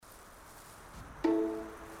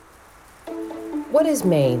What is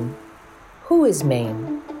Maine? Who is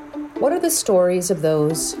Maine? What are the stories of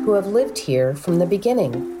those who have lived here from the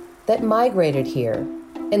beginning, that migrated here,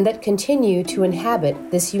 and that continue to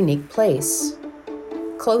inhabit this unique place?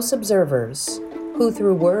 Close observers, who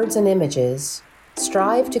through words and images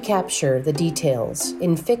strive to capture the details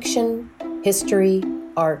in fiction, history,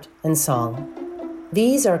 art, and song.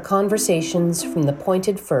 These are conversations from the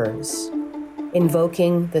Pointed Firs,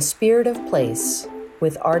 invoking the spirit of place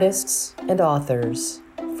with artists and authors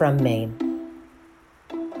from Maine.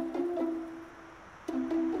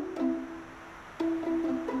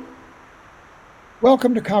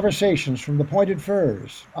 Welcome to Conversations from the Pointed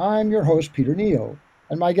Firs. I'm your host, Peter Neal,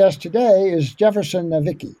 and my guest today is Jefferson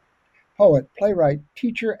Nowicki, poet, playwright,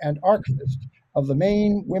 teacher, and archivist of the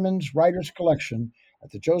Maine Women's Writers Collection at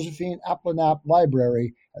the Josephine Applenapp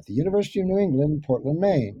Library at the University of New England, Portland,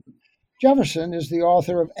 Maine. Jefferson is the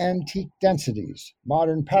author of Antique Densities,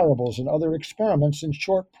 Modern Parables and Other Experiments in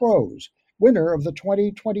Short Prose, winner of the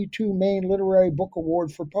 2022 Maine Literary Book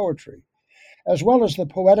Award for Poetry, as well as the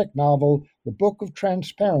poetic novel The Book of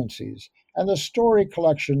Transparencies and the story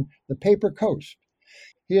collection The Paper Coast.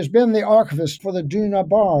 He has been the archivist for the Duna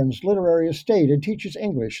Barnes Literary Estate and teaches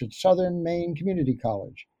English at Southern Maine Community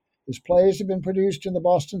College. His plays have been produced in the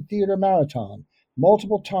Boston Theater Marathon,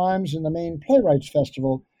 multiple times in the Maine Playwrights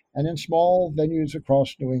Festival, and in small venues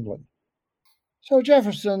across New England. So,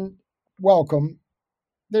 Jefferson, welcome.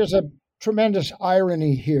 There's a tremendous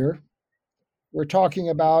irony here. We're talking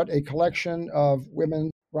about a collection of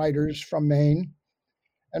women writers from Maine,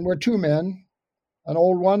 and we're two men, an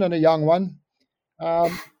old one and a young one.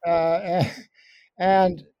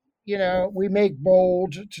 And, you know, we make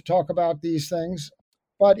bold to talk about these things,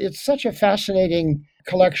 but it's such a fascinating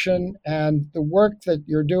collection, and the work that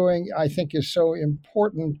you're doing, I think, is so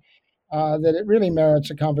important that it really merits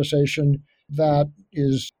a conversation that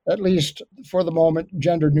is, at least for the moment,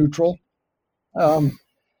 gender neutral.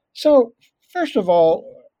 So, first of all,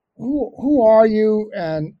 who are you,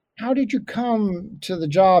 and how did you come to the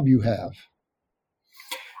job you have?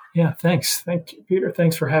 Yeah, thanks. Thank you, Peter.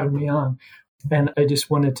 Thanks for having me on. And I just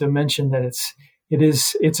wanted to mention that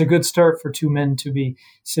it's a good start for two men to be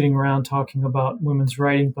sitting around talking about women's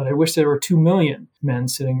writing, but I wish there were 2 million men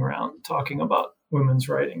sitting around talking about women's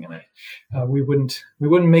writing, and we wouldn't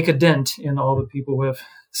make a dent in all the people who have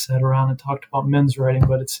sat around and talked about men's writing,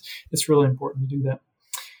 but it's really important to do that.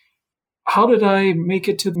 How did I make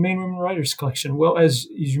it to the Maine Women Writers Collection? Well, as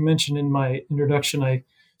you mentioned in my introduction, I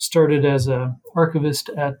started as an archivist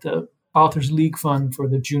at the Authors League Fund for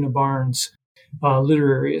the Duna Barnes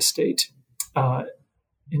Literary Estate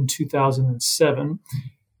in 2007.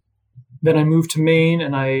 Then I moved to Maine,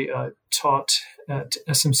 and I taught at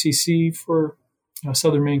SMCC for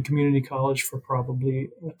Southern Maine Community College for probably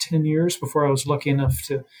 10 years before I was lucky enough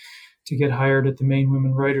to get hired at the Maine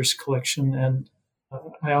Women Writers Collection. And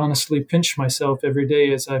I honestly pinch myself every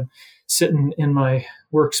day as I'm sitting in my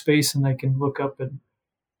workspace and I can look up and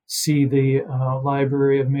see the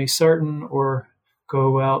library of May Sarton, or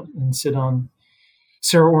go out and sit on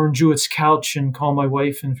Sarah Orne Jewett's couch and call my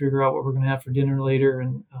wife and figure out what we're going to have for dinner later.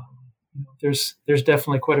 And there's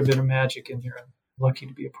definitely quite a bit of magic in here. I'm lucky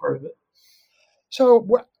to be a part of it. So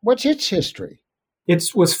what's its history? It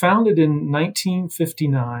was founded in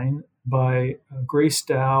 1959 by Grace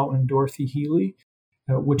Dow and Dorothy Healy,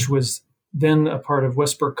 which was then a part of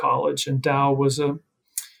Westbrook College. And Dow was a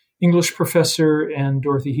English professor, and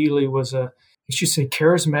Dorothy Healy was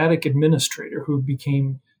charismatic administrator who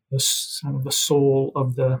became the soul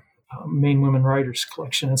of the Maine Women Writers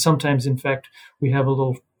Collection. And sometimes, in fact, we have a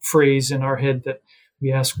little phrase in our head that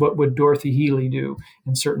we ask, what would Dorothy Healy do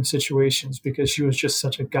in certain situations? Because she was just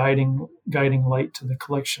such a guiding light to the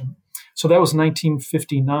collection. So that was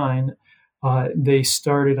 1959. They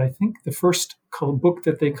started, I think the first book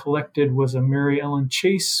that they collected was a Mary Ellen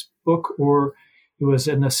Chase book, or it was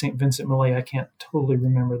Edna St. Vincent Millay. I can't totally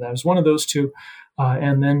remember that. It was one of those two.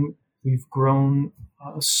 And then we've grown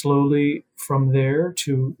slowly from there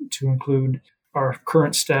to include our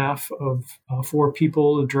current staff of 4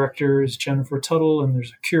 people. The director is Jennifer Tuttle, and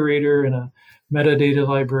there's a curator and a metadata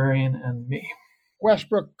librarian, and me.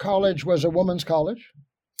 Westbrook College was a women's college?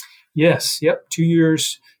 Yes. Yep.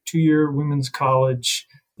 2-year women's college.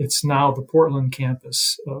 It's now the Portland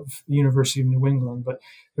campus of the University of New England, but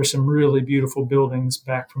there's some really beautiful buildings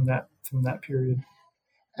back from that period.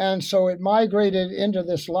 And so it migrated into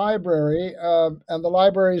this library, and the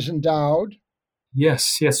library is endowed.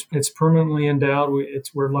 Yes, it's permanently endowed.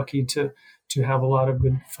 We're lucky to have a lot of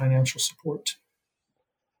good financial support.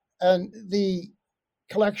 And the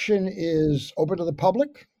collection is open to the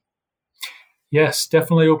public? Yes,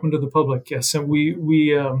 definitely open to the public. Yes, and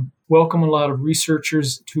we welcome a lot of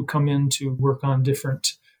researchers who come in to work on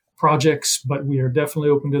different projects, but we are definitely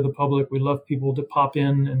open to the public. We love people to pop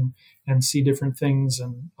in and see different things,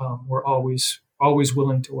 and we're always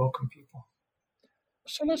willing to welcome people.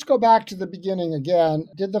 So let's go back to the beginning again.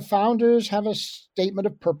 Did the founders have a statement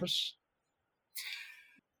of purpose?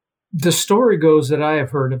 The story goes that I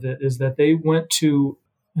have heard of it is that they went to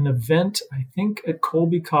an event, I think at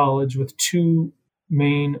Colby College, with two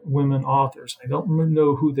Maine women authors. I don't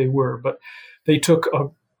know who they were, but they took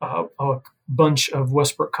a bunch of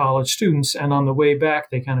Westbrook College students, and on the way back,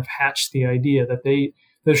 they kind of hatched the idea that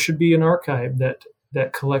there should be an archive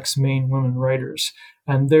that collects Maine women writers.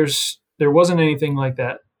 And there wasn't anything like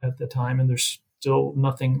that at the time, and there's still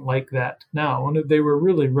nothing like that now. And they were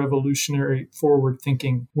really revolutionary,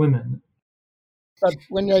 forward-thinking women. But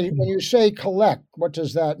when you say collect, what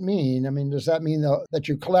does that mean? I mean, does that mean that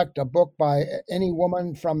you collect a book by any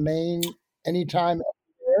woman from Maine anytime,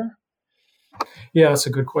 everywhere? Yeah, that's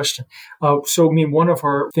a good question. So, I mean, one of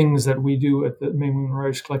our things that we do at the Maine Women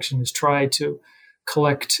Writers Collection is try to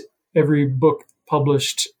collect every book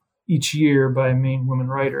published each year by a Maine women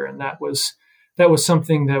writer, and that was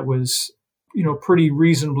something that was, pretty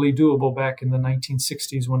reasonably doable back in the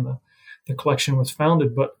 1960s when the collection was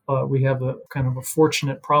founded. But we have a kind of a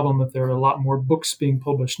fortunate problem that there are a lot more books being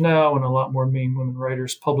published now and a lot more Maine women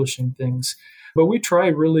writers publishing things. But we try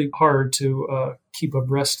really hard to keep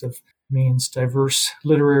abreast of Maine's diverse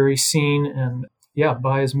literary scene and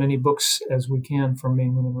buy as many books as we can from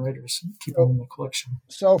Maine women writers and keep them in the collection.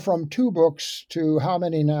 So from 2 books to how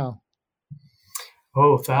many now?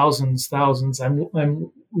 Oh, thousands.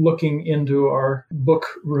 I'm looking into our book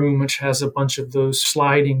room, which has a bunch of those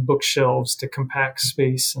sliding bookshelves to compact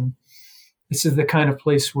space. And this is the kind of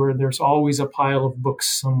place where there's always a pile of books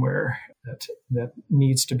somewhere that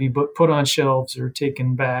needs to be put on shelves or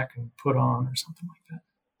taken back and put on or something like that.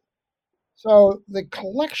 So the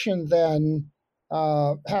collection then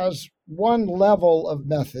has one level of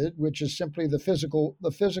method, which is simply the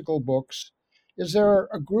physical books. Is there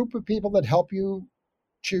a group of people that help you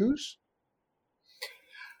choose?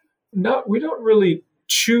 No, we don't really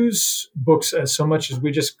choose books as so much as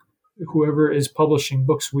we just, whoever is publishing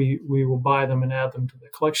books, we will buy them and add them to the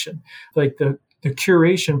collection. Like the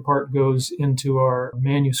curation part goes into our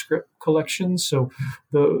manuscript collection. So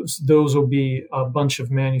those will be a bunch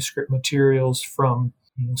of manuscript materials from,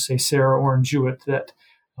 say, Sarah Orne Jewett that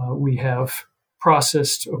we have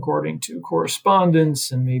processed according to correspondence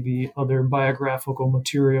and maybe other biographical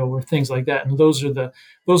material or things like that. And those are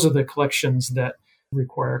the collections that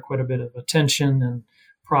require quite a bit of attention and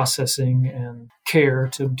processing and care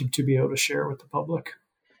to be able to share with the public.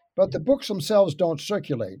 But the books themselves don't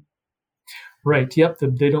circulate. Right. Yep.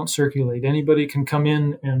 They don't circulate. Anybody can come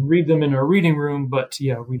in and read them in our reading room, but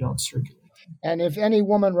we don't circulate. And if any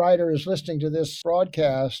woman writer is listening to this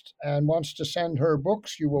broadcast and wants to send her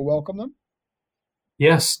books, you will welcome them?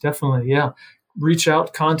 Yes, definitely. Yeah. Reach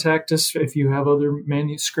out, contact us if you have other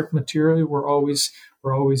manuscript material. We're always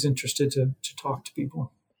interested to talk to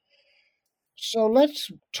people. So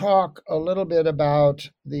let's talk a little bit about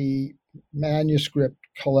the manuscript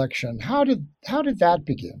collection. How did that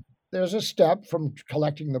begin? There's a step from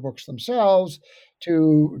collecting the books themselves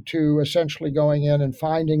to essentially going in and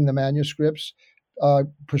finding the manuscripts,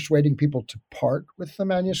 persuading people to part with the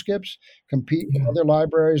manuscripts, compete with other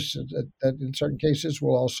libraries that in certain cases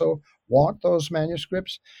will also want those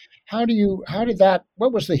manuscripts.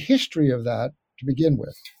 What was the history of that to begin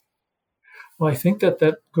with? Well, I think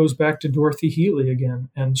that goes back to Dorothy Healy again.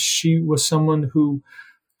 And she was someone who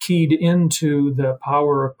keyed into the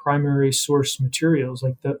power of primary source materials,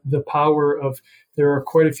 like the power of, there are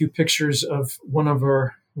quite a few pictures of one of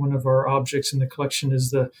our objects in the collection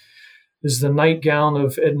is the nightgown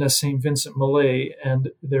of Edna St. Vincent Millay,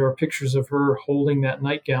 and there are pictures of her holding that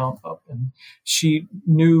nightgown up. And she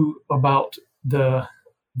knew about the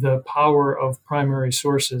power of primary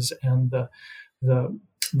sources and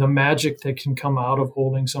the magic that can come out of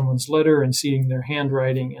holding someone's letter and seeing their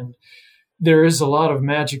handwriting. And there is a lot of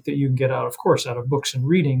magic that you can get out of books and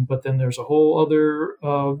reading, but then there's a whole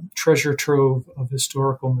other treasure trove of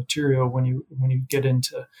historical material when you get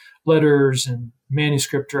into letters and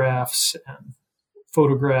manuscript drafts and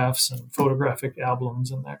photographs and photographic albums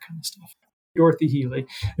and that kind of stuff. Dorothy Healy,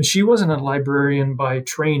 and she wasn't a librarian by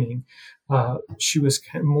training. She was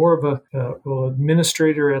more of a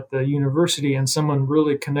administrator at the university and someone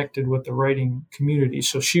really connected with the writing community.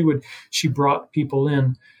 So she brought people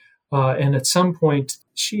in. And at some point,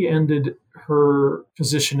 she ended her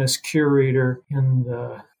position as curator in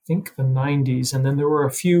the 90s. And then there were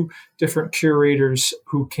a few different curators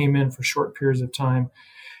who came in for short periods of time.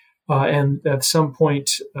 And at some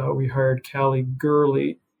point, we hired Callie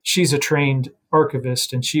Gurley. She's a trained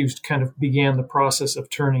archivist, and she kind of began the process of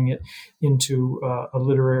turning it into a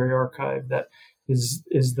literary archive that is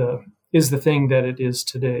the thing that it is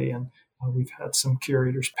today. And we've had some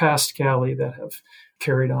curators past Callie that have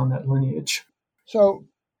carried on that lineage. So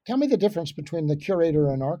tell me the difference between the curator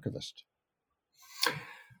and archivist.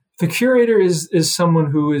 The curator is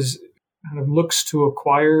someone who is kind of looks to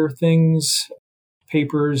acquire things,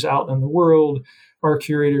 papers out in the world. Our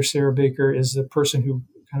curator, Sarah Baker, is the person who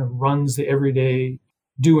kind of runs the everyday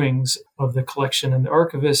doings of the collection. And the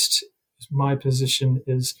archivist, my position,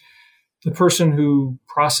 is the person who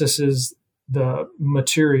processes the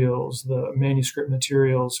materials, the manuscript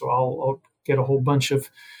materials. So I'll get a whole bunch of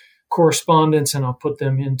correspondence and I'll put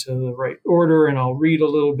them into the right order, and I'll read a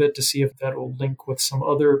little bit to see if that will link with some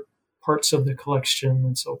other parts of the collection.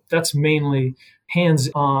 And so that's mainly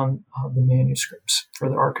hands-on the manuscripts for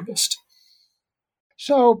the archivist.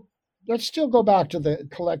 So let's still go back to the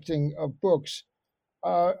collecting of books.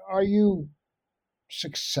 Are you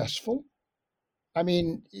successful? I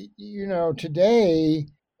mean, today,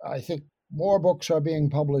 I think more books are being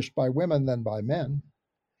published by women than by men.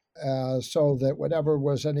 So that whatever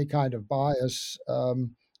was any kind of bias,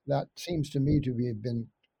 that seems to me to have been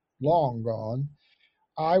long gone.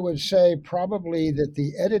 I would say probably that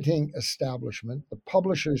the editing establishment, the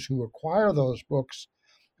publishers who acquire those books,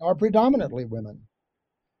 are predominantly women.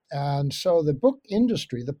 And so the book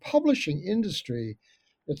industry, the publishing industry,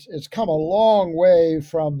 it's come a long way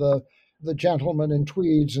from the gentleman in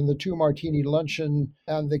tweeds and the 2 martini luncheon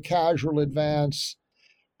and the casual advance.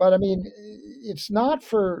 But I mean, it's not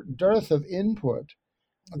for dearth of input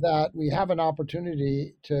that we have an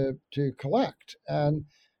opportunity to collect. And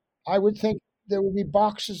I would think there would be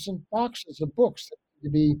boxes and boxes of books that need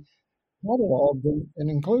to be cataloged and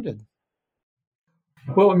included.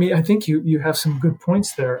 Well, I mean, I think you have some good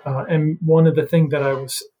points there. And one of the things that I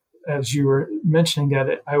was, as you were mentioning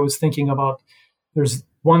that, I was thinking about, there's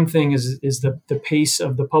one thing is the pace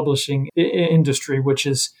of the publishing industry, which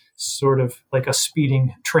is sort of like a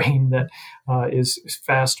speeding train that is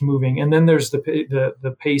fast moving. And then there's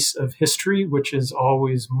the pace of history, which is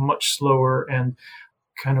always much slower and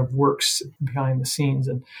kind of works behind the scenes.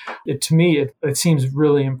 And to me, it seems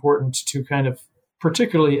really important to kind of,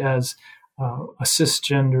 particularly as a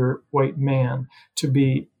cisgender white man, to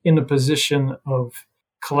be in a position of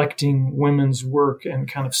collecting women's work and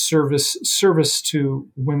kind of service to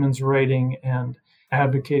women's writing and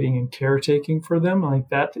advocating and caretaking for them. Like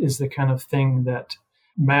that is the kind of thing that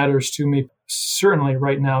matters to me, certainly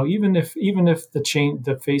right now, even if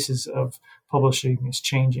the faces of publishing is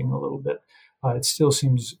changing a little bit. It still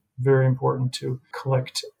seems very important to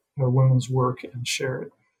collect women's work and share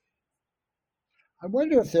it. I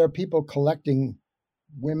wonder if there are people collecting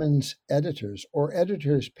women's editors or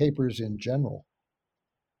editors' papers in general.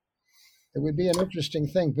 It would be an interesting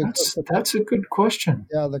thing. That's a good question.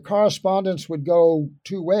 Yeah, the correspondence would go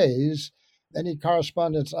 2 ways. Any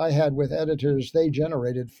correspondence I had with editors, they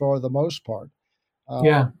generated for the most part.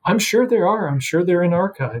 Yeah, I'm sure there are. I'm sure they're in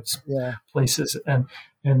archives, places,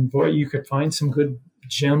 and boy, you could find some good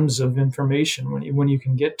gems of information when you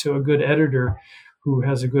can get to a good editor who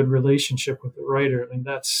has a good relationship with the writer. I mean,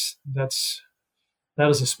 that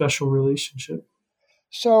is a special relationship.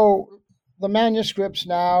 So the manuscripts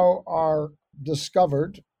now are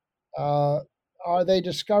discovered. Are they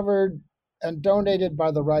discovered and donated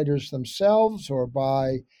by the writers themselves or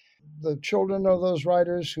by the children of those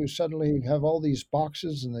writers who suddenly have all these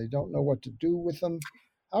boxes and they don't know what to do with them?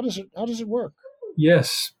 How does it work?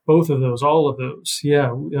 Yes, both of those, all of those.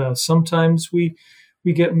 Yeah, sometimes we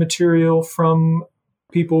get material from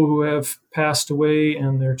people who have passed away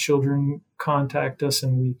and their children contact us,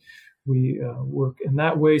 and we work in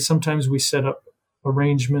that way. Sometimes we set up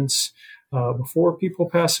arrangements before people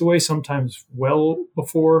pass away, sometimes well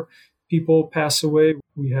before people pass away.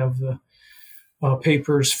 We have the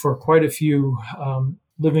papers for quite a few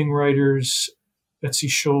living writers, Betsy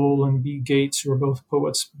Scholl and B. Gates, who are both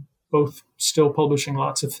poets, both still publishing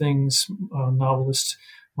lots of things, novelist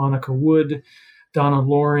Monica Wood, Donna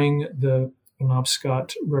Loring, the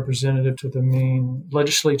Penobscot representative to the Maine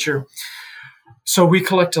legislature. So we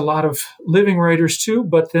collect a lot of living writers too,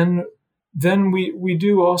 but then we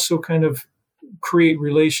do also kind of create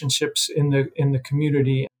relationships in the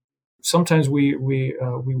community. Sometimes we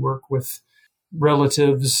work with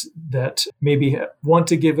relatives that maybe want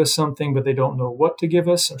to give us something, but they don't know what to give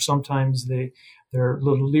us, or sometimes they're a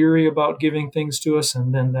little leery about giving things to us,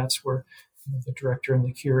 and then that's where the director and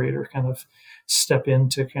the curator kind of step in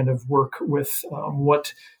to kind of work with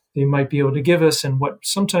what they might be able to give us, and what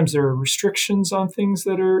sometimes there are restrictions on things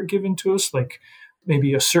that are given to us, like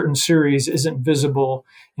maybe a certain series isn't visible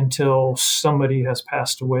until somebody has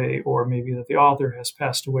passed away, or maybe that the author has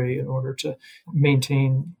passed away in order to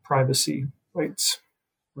maintain privacy rights.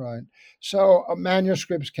 Right. So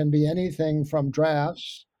manuscripts can be anything from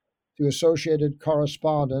drafts to associated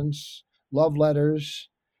correspondence, love letters,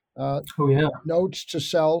 Oh, yeah. notes to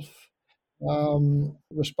self,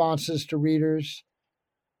 responses to readers.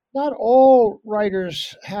 Not all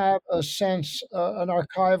writers have a sense, an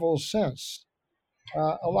archival sense.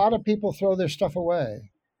 A lot of people throw their stuff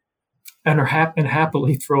away. And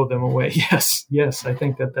happily throw them away. Yes, I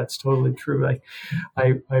think that's totally true.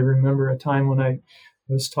 I remember a time when I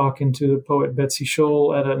was talking to the poet Betsy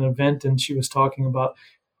Scholl at an event, and she was talking about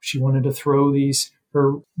she wanted to throw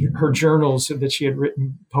her journals that she had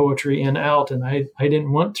written poetry in out, and I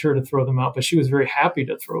didn't want her to throw them out, but she was very happy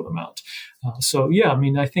to throw them out. So yeah, I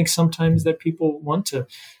mean, I think sometimes that people want to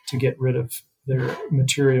get rid of their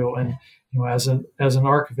material, and as an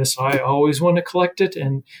archivist, I always want to collect it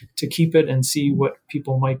and to keep it and see what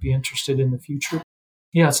people might be interested in the future.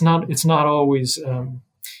 Yeah, it's not always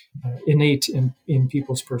innate in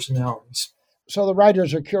people's personalities. So the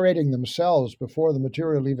writers are curating themselves before the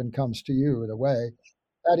material even comes to you, in a way.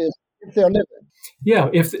 That is, if they're living. Yeah,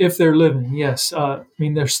 if they're living, yes. I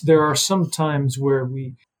mean, there are some times where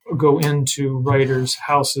we go into writers'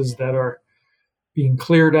 houses that are being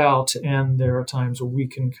cleared out, and there are times where we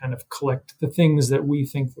can kind of collect the things that we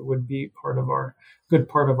think that would be part of our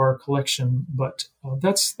collection. But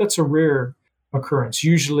that's a rare occurrence.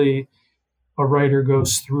 Usually, a writer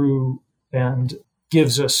goes through and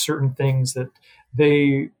gives us certain things that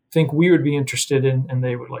they think we would be interested in and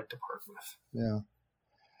they would like to part with. Yeah.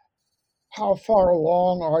 How far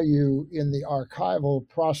along are you in the archival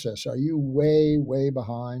process? Are you way, way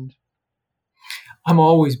behind? I'm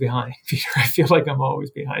always behind, Peter. I feel like I'm always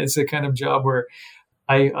behind. It's the kind of job where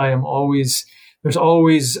I am always, there's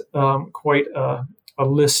always quite a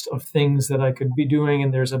list of things that I could be doing,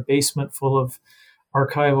 and there's a basement full of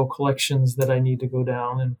archival collections that I need to go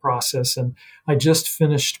down and process. And I just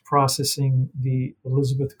finished processing the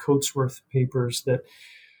Elizabeth Coatsworth papers that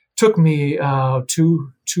took me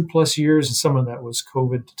 2+ years, and some of that was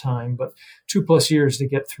COVID time, but 2+ years to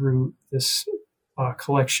get through this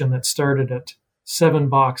collection that started at 7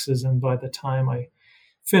 boxes, and by the time I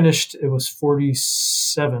finished, it was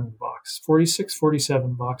 47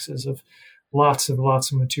 boxes of lots of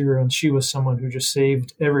material. And she was someone who just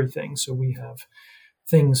saved everything. So we have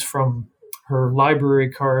things from her library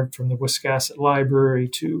card from the Wiscasset Library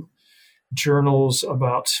to journals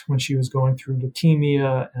about when she was going through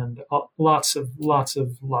leukemia, and lots of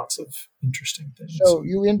interesting things. So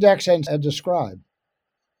you index and describe.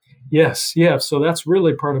 Yes, yeah. So that's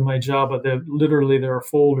really part of my job. Literally, there are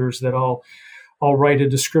folders that I'll write a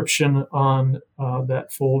description on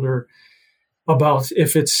that folder about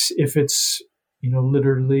if it's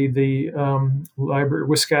literally the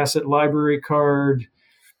Wiscasset Library card,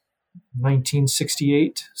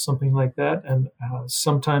 1968, something like that. And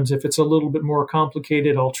sometimes if it's a little bit more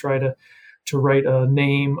complicated, I'll try to write a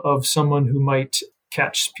name of someone who might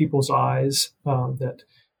catch people's eyes that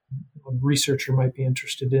a researcher might be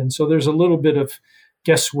interested in. So there's a little bit of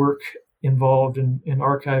guesswork involved in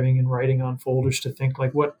archiving and writing on folders to think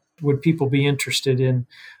like, what would people be interested in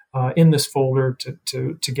this folder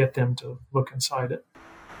to get them to look inside it.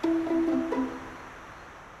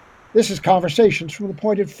 This is Conversations from the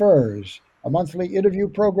Pointed Firs, a monthly interview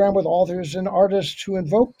program with authors and artists who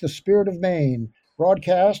invoke the spirit of Maine,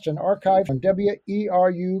 broadcast and archived on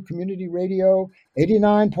WERU Community Radio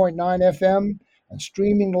 89.9 FM and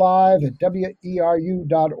streaming live at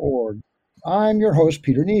weru.org. I'm your host,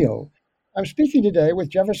 Peter Neal. I'm speaking today with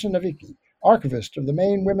Jefferson Nowicki, archivist of the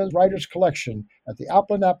Maine Women's Writers Collection at the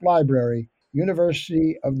Alplenapp Library,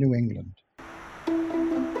 University of New England.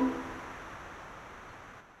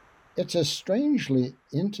 It's a strangely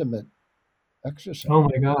intimate exercise. Oh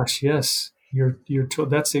my gosh, yes.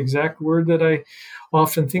 That's the exact word that I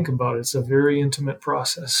often think about. It's a very intimate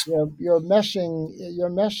process. You're messing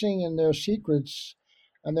in their secrets,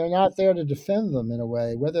 and they're not there to defend them in a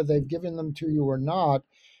way. Whether they've given them to you or not,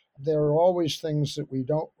 there are always things that we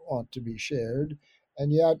don't want to be shared,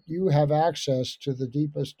 and yet you have access to the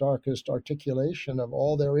deepest, darkest articulation of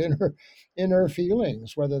all their inner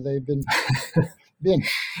feelings, whether they've been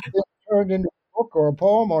turned into a book or a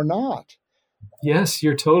poem or not. Yes,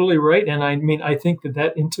 you're totally right. And I mean, I think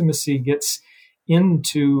that intimacy gets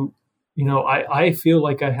into, I feel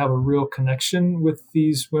like I have a real connection with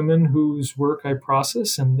these women whose work I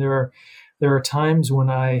process. And there are times when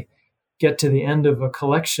I get to the end of a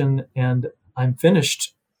collection and I'm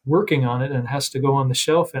finished working on it and has to go on the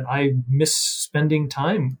shelf. And I miss spending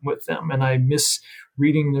time with them. And I miss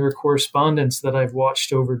reading their correspondence that I've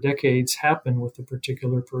watched over decades happen with a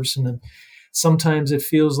particular person. And sometimes it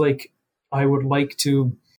feels like I would like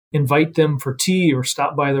to invite them for tea or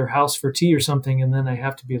stop by their house for tea or something. And then I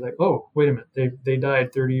have to be like, oh, wait a minute, they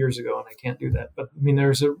died 30 years ago and I can't do that. But I mean,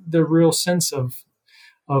 there's the real sense of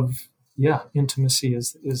intimacy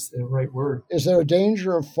is the right word. Is there a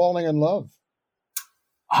danger of falling in love?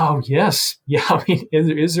 Oh, yes. Yeah. I mean,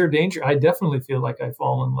 is there danger? I definitely feel like I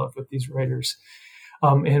fall in love with these writers.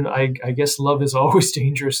 And I guess love is always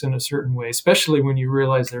dangerous in a certain way, especially when you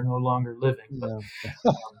realize they're no longer living. Yeah.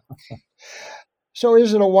 So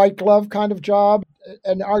is it a white glove kind of job?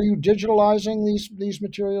 And are you digitalizing these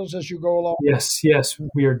materials as you go along? Yes.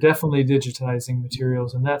 We are definitely digitizing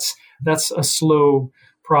materials. And that's a slow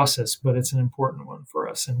process, but it's an important one for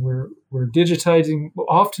us. And we're digitizing.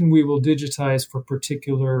 Often we will digitize for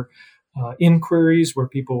particular inquiries where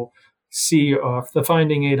people see the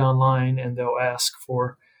finding aid online and they'll ask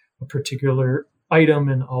for a particular item,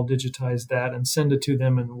 and I'll digitize that and send it to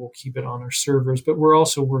them, and we'll keep it on our servers. But we're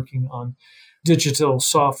also working on digital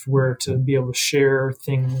software to be able to share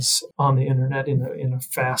things on the internet in a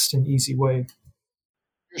fast and easy way.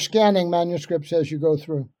 You're scanning manuscripts as you go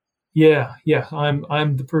through. Yeah.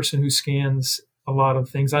 I'm the person who scans a lot of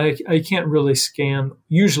things. I can't really scan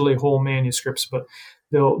usually whole manuscripts, but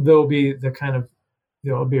there'll be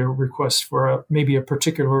there'll be a request for maybe a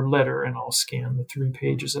particular letter, and I'll scan the 3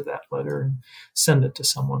 pages of that letter and send it to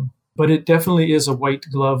someone. But it definitely is a white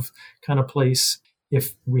glove kind of place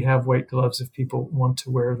if we have white gloves, if people want to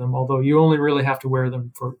wear them, although you only really have to wear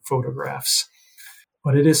them for photographs.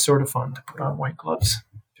 But it is sort of fun to put on white gloves,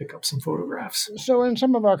 pick up some photographs. So in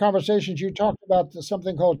some of our conversations, you talked about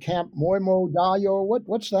something called Camp Moimo Dayo.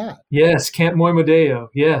 What's that? Yes, Camp Moimo Dayo.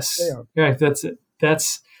 Yes. Right, that's it.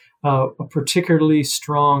 That's a particularly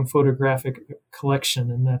strong photographic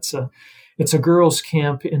collection, and it's a girls'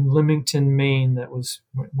 camp in Leamington, Maine that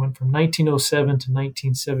went from 1907 to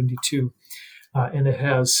 1972, and it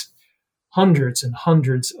has hundreds and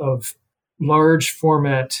hundreds of large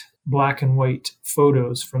format black and white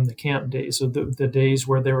photos from the camp days, so the days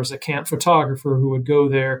where there was a camp photographer who would go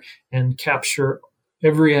there and capture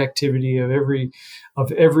every activity of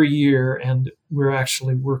every year. And we're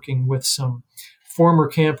actually working with some former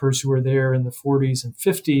campers who were there in the 40s and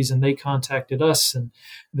 50s, and they contacted us and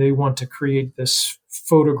they want to create this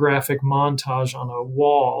photographic montage on a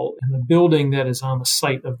wall in the building that is on the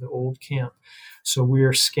site of the old camp. So we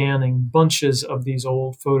are scanning bunches of these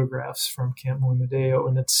old photographs from Camp Moimo Dayo,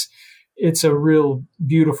 and it's a real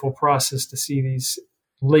beautiful process to see these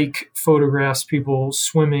lake photographs, people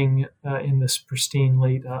swimming in this pristine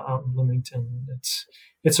lake out in Leamington.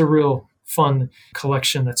 It's a real fun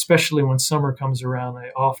collection, especially when summer comes around.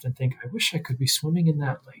 I often think, I wish I could be swimming in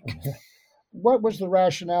that lake. What was the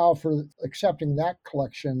rationale for accepting that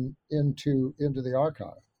collection into the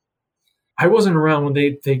archive? I wasn't around when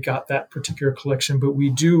they got that particular collection, but we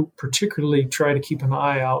do particularly try to keep an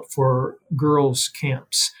eye out for girls'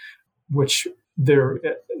 camps, which there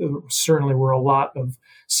certainly were a lot of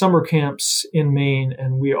summer camps in Maine,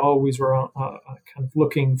 and we always were kind of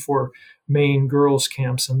looking for Maine girls'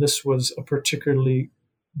 camps. And this was a particularly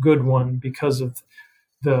good one because of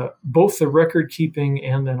both the record keeping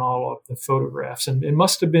and then all of the photographs. And it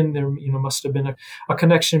must have been a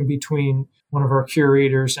connection between one of our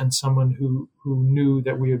curators and someone who knew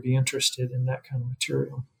that we would be interested in that kind of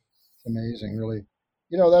material. It's amazing, really.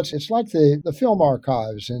 It's like the film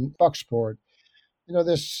archives in Bucksport.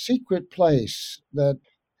 This secret place that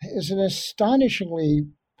is an astonishingly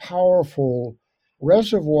powerful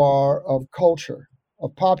reservoir of culture,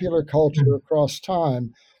 of popular culture across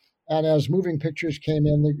time. And as moving pictures came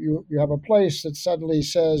in, you have a place that suddenly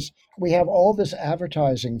says, we have all this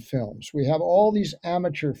advertising films. We have all these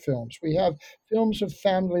amateur films. We have films of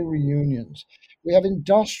family reunions. We have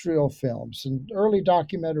industrial films and early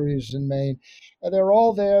documentaries in Maine. And they're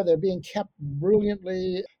all there. They're being kept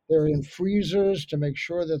brilliantly. They're in freezers to make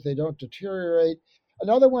sure that they don't deteriorate.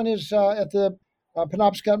 Another one is at the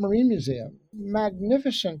Penobscot Marine Museum.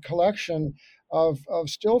 Magnificent collection of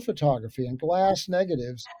still photography and glass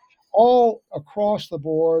negatives all across the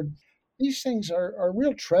board. These things are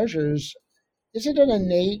real treasures. Is it an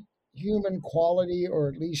innate human quality, or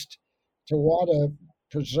at least to want to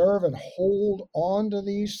preserve and hold on to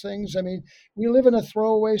these things? I mean, we live in a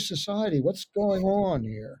throwaway society. What's going on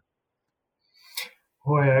here?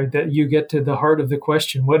 Boy, you get to the heart of the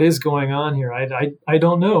question. What is going on here? I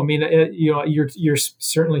don't know. I mean, you're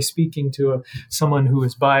certainly speaking to someone who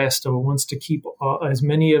is biased or wants to keep as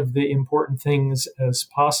many of the important things as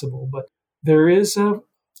possible. But there is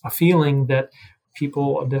a feeling that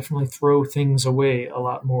people definitely throw things away a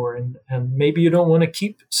lot more, and maybe you don't want to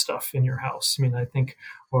keep stuff in your house. I mean, I think,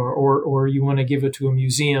 or you want to give it to a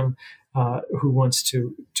museum who wants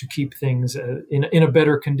to keep things in a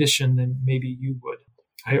better condition than maybe you would.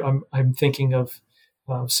 I'm thinking of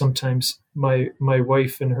sometimes my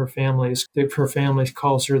wife and her family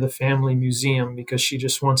calls her the family museum, because she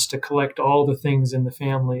just wants to collect all the things in the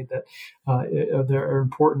family that are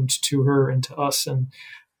important to her and to us. And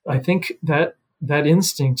I think that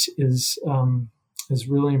instinct is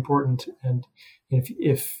really important. And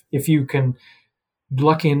if you can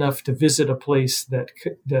lucky enough to visit a place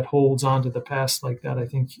that holds on to the past like that, I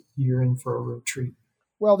think you're in for a real treat.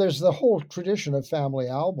 Well, there's the whole tradition of family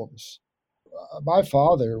albums. My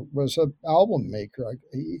father was an album maker.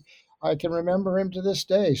 I can remember him to this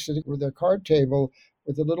day sitting with a card table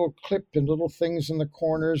with a little clip and little things in the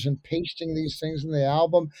corners and pasting these things in the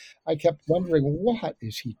album. I kept wondering, what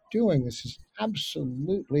is he doing? This is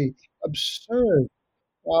absolutely absurd.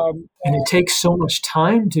 And it takes so much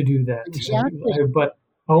time to do that. Exactly. But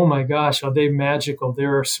oh my gosh, are they magical?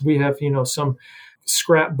 We have some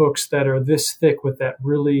scrapbooks that are this thick with that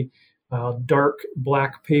really dark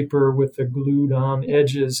black paper with the glued on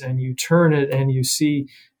edges, and you turn it and you see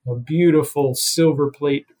a beautiful silver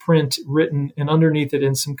plate print written, and underneath it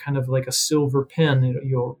in some kind of like a silver pen,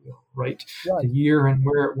 you'll write the year and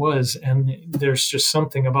where it was. And there's just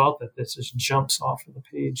something about that just jumps off of the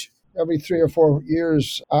page. Every 3 or 4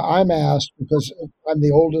 years, I'm asked, because I'm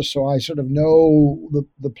the oldest, so I sort of know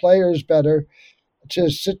the players better, to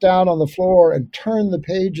sit down on the floor and turn the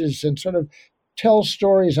pages and sort of tell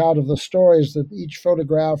stories out of the stories that each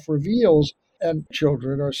photograph reveals. And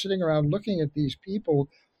children are sitting around looking at these people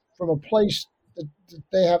from a place that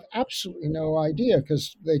they have absolutely no idea,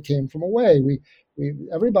 because they came from away.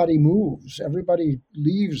 Everybody moves, everybody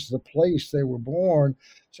leaves the place they were born.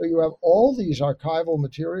 So you have all these archival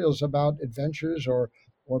materials about adventures or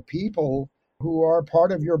people who are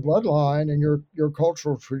part of your bloodline and your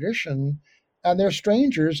cultural tradition, and they're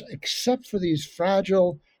strangers except for these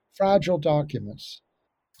fragile documents.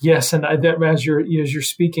 Yes, and as you're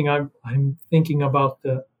speaking, I'm thinking about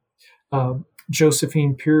the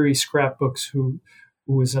Josephine Peary scrapbooks, who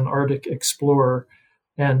was an Arctic explorer,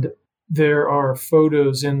 and there are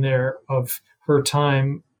photos in there of her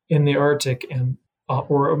time in the Arctic, and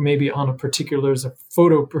or maybe on a particular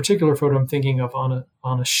photo I'm thinking of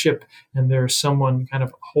on a ship, and there's someone kind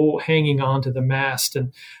of hanging onto the mast,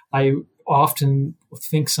 and I often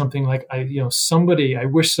think something like, I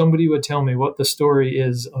wish somebody would tell me what the story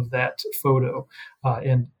is of that photo,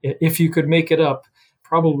 and if you could make it up,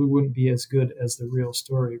 probably wouldn't be as good as the real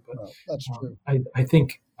story. But that's true. I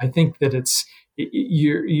think that it's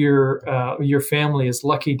your family is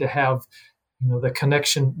lucky to have the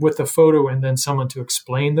connection with the photo and then someone to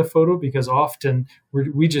explain the photo, because often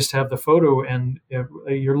we just have the photo, and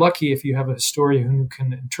you're lucky if you have a historian who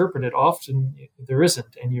can interpret it. Often there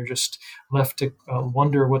isn't, and you're just left to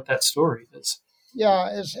wonder what that story is.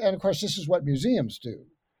 Yeah, and of course this is what museums do,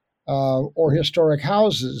 or historic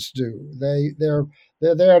houses do. They're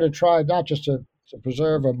there to try not just to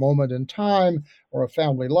preserve a moment in time or a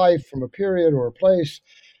family life from a period or a place,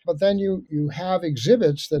 but then you have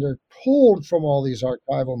exhibits that are pulled from all these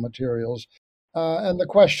archival materials. And the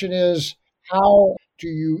question is, how do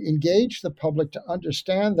you engage the public to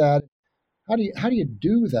understand that? How do you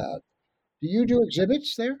do that? Do you do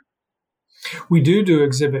exhibits there? We do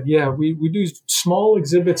exhibit. Yeah, we do small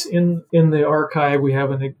exhibits in the archive. We have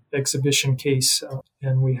an exhibition case,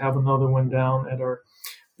 and we have another one down at our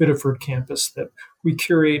Biddeford campus that we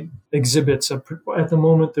curate exhibits. At the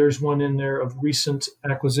moment, there's one in there of recent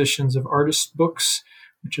acquisitions of artist books,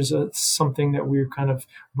 which is something that we're kind of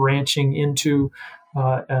branching into,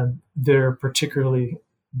 and they're particularly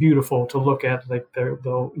beautiful to look at. Like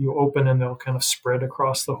you open and they'll kind of spread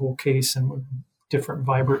across the whole case and with different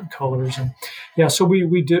vibrant colors. And yeah, so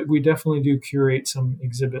we definitely do curate some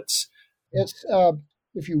exhibits. It's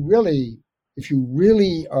if you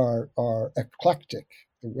really are eclectic,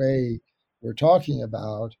 the way we're talking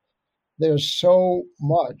about, there's so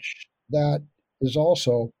much that is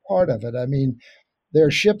also part of it. I mean,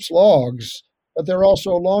 there's ship's logs, but there are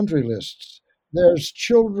also laundry lists. There's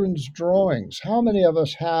children's drawings. How many of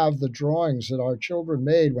us have the drawings that our children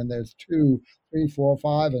made when they're 2, 3, 4,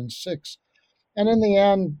 5, and 6? And in the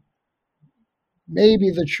end,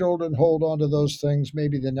 maybe the children hold on to those things,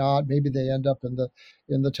 maybe they're not. Maybe they end up in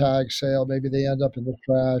the tag sale. Maybe they end up in the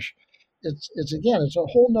trash. It's a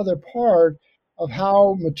whole nother part of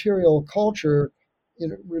how material culture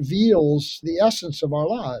reveals the essence of our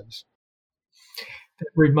lives. It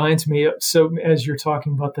reminds me of, so as you're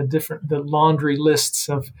talking about the laundry lists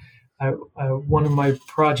of, one of my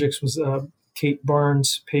projects was Kate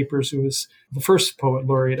Barnes Papers, who was the first poet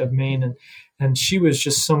laureate of Maine, and she was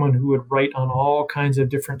just someone who would write on all kinds of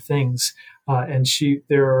different things. And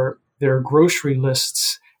there are grocery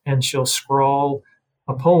lists, and she'll scrawl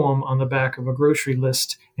a poem on the back of a grocery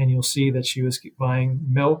list, and you'll see that she was buying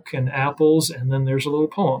milk and apples, and then there's a little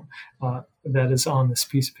poem that is on this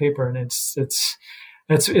piece of paper, and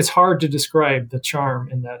it's hard to describe the charm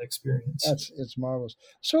in that experience. It's marvelous.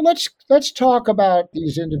 So let's talk about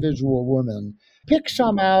these individual women. Pick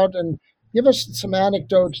some out and give us some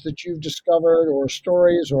anecdotes that you've discovered, or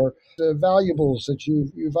stories, or the valuables that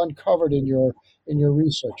you've uncovered in your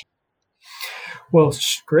research. Well,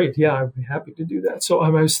 great. Yeah, I'd be happy to do that. So I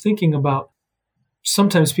was thinking about,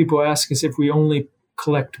 sometimes people ask us if we only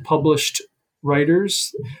collect published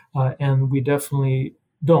writers, and we definitely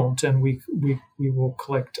don't. And we will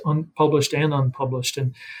collect unpublished and unpublished.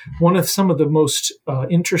 And some of the most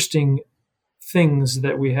interesting things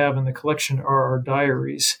that we have in the collection are our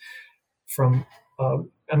diaries from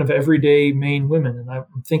kind of everyday Maine women. And I'm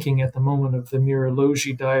thinking at the moment of the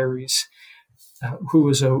Miralogi diaries, who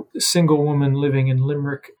was a single woman living in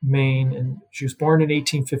Limerick, Maine, and she was born in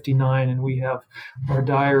 1859. And we have our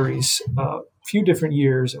diaries, a few different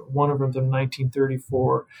years. One of them,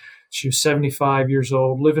 1934. She was 75 years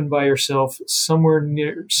old, living by herself, somewhat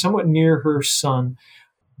near her son.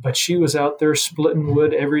 But she was out there splitting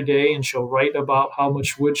wood every day, and she'll write about how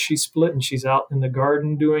much wood she split. And she's out in the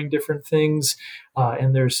garden doing different things.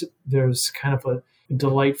 And there's kind of a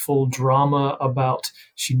delightful drama about,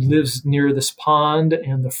 she lives near this pond,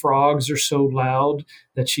 and the frogs are so loud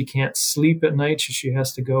that she can't sleep at night. So she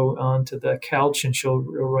has to go onto the couch, and she'll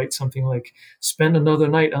write something like, spend another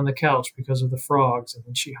night on the couch because of the frogs. And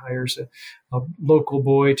then she hires a local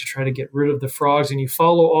boy to try to get rid of the frogs. And you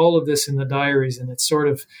follow all of this in the diaries, and it's sort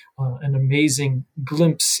of an amazing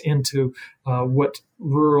glimpse into what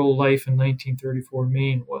rural life in 1934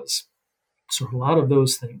 Maine was. So a lot of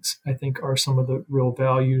those things, I think, are some of the real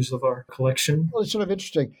values of our collection. Well, it's sort of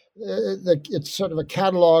interesting. It's sort of a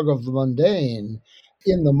catalog of the mundane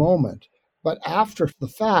in the moment. But after the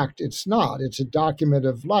fact, it's not. It's a document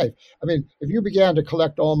of life. I mean, if you began to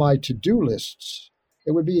collect all my to-do lists,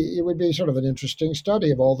 it would be sort of an interesting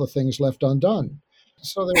study of all the things left undone.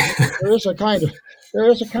 So there is a kind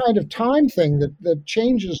of time thing that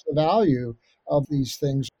changes the value of these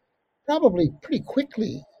things probably pretty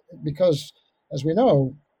quickly, because, as we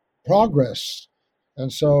know, progress.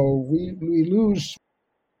 And so we lose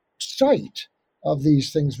sight of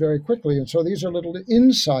these things very quickly. And so these are little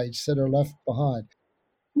insights that are left behind.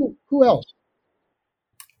 Who else?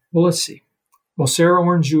 Well, let's see. Well, Sarah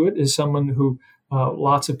Orne Jewett is someone who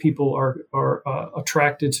lots of people are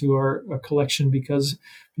attracted to our collection because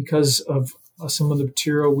of some of the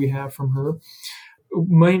material we have from her.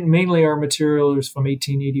 Mainly our material is from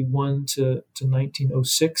 1881 to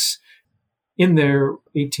 1906. In there,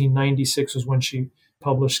 1896 was when she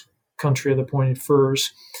published Country of the Pointed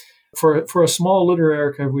Firs. For a small literary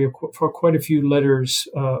archive, we have quite a few letters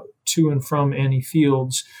to and from Annie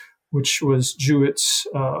Fields, which was Jewett's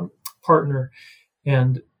partner,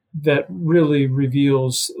 and that really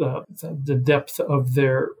reveals the depth of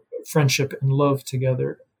their friendship and love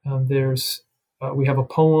together. We have a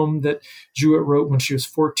poem that Jewett wrote when she was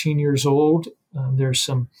 14 years old. There's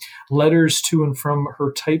some letters to and from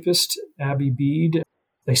her typist, Abby Bede.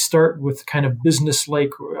 They start with kind of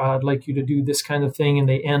business-like, I'd like you to do this kind of thing, and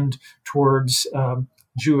they end towards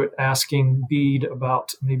Jewett asking Bede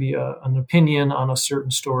about maybe an opinion on a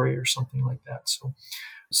certain story or something like that. So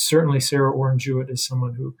certainly Sarah Orne Jewett is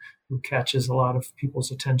someone who catches a lot of people's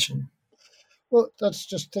attention. Well, let's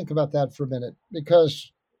just think about that for a minute,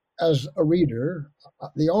 because as a reader,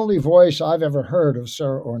 the only voice I've ever heard of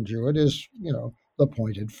Sarah Orne Jewett is, The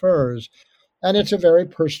Pointed Firs. And it's a very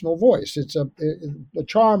personal voice. The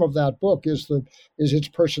charm of that book is its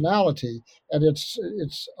personality and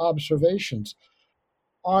its observations.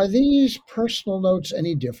 Are these personal notes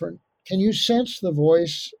any different? Can you sense the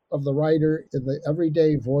voice of the writer in the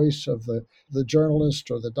everyday voice of the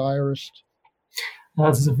journalist or the diarist?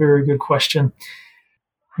 That's a very good question.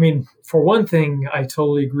 I mean, for one thing, I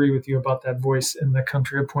totally agree with you about that voice in The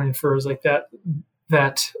Country of Pointed Firs. Like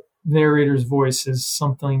that narrator's voice is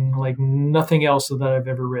something like nothing else that I've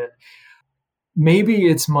ever read. Maybe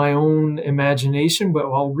it's my own imagination, but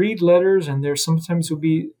I'll read letters, and there sometimes will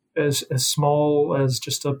be as small as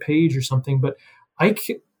just a page or something, but I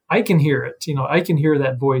can hear it. I can hear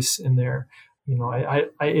that voice in there.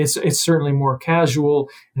 It's certainly more casual,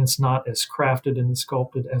 and it's not as crafted and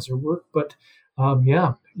sculpted as her work, but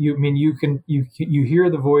Yeah, you hear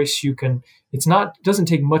the voice. Doesn't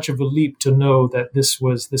take much of a leap to know that this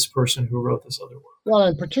was this person who wrote this other work. Well,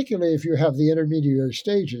 and particularly if you have the intermediary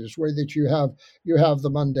stages where that you have the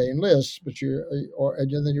mundane lists, and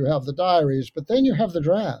then you have the diaries, but then you have the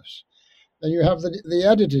drafts, and you have the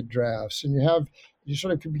edited drafts, and you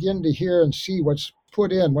sort of can begin to hear and see what's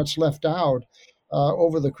put in, what's left out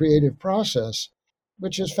over the creative process,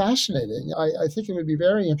 which is fascinating. I think it would be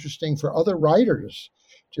very interesting for other writers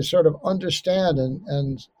to sort of understand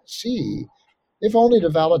and see, if only to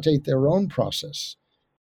validate their own process.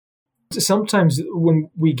 Sometimes when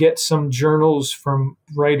we get some journals from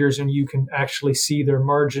writers and you can actually see their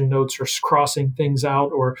margin notes or crossing things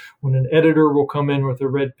out, or when an editor will come in with a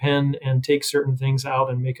red pen and take certain things out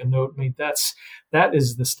and make a note. I mean, that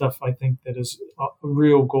is the stuff I think that is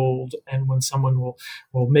real gold. And when someone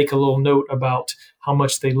will make a little note about how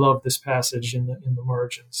much they love this passage in the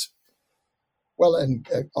margins. Well, and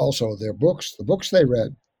also the books they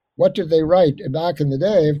read. What did they write? Back in the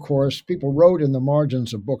day, of course, people wrote in the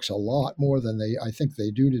margins of books a lot more than I think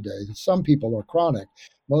they do today. Some people are chronic,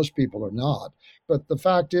 most people are not. But the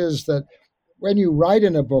fact is that when you write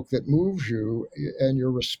in a book that moves you and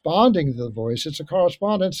you're responding to the voice, it's a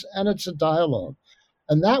correspondence and it's a dialogue.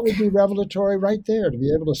 And that would be revelatory right there, to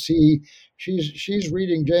be able to see she's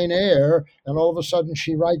reading Jane Eyre, and all of a sudden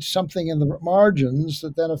she writes something in the margins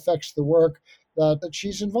that then affects the work that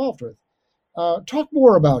she's involved with. Talk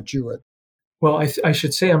more about Jewett. Well, I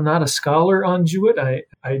should say I'm not a scholar on Jewett.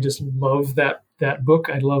 I just love that book.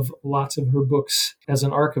 I love lots of her books as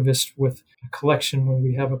an archivist with a collection. When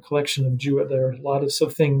we have a collection of Jewett, there are a lot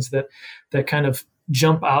of things that kind of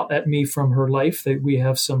jump out at me from her life. That we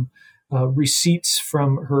have some receipts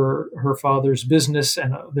from her father's business,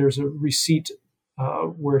 and there's a receipt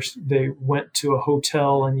where they went to a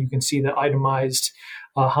hotel, and you can see the itemized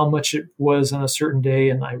how much it was on a certain day,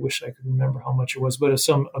 and I wish I could remember how much it was, but it's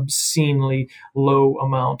some obscenely low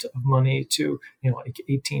amount of money to, like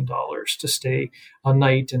 $18 to stay a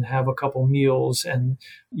night and have a couple meals, and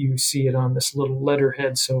you see it on this little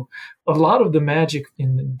letterhead. So a lot of the magic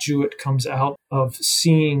in Jewett comes out of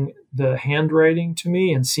seeing the handwriting to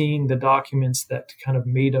me and seeing the documents that kind of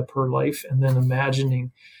made up her life, and then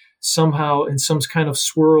imagining somehow in some kind of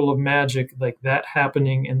swirl of magic like that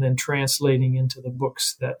happening and then translating into the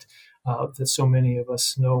books that so many of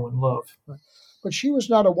us know and love. But she was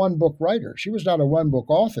not a one-book writer. She was not a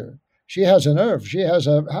one-book author. She has an oeuvre. She has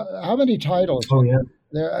how many titles? Oh, yeah.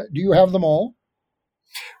 Do you have them all?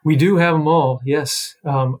 We do have them all, yes.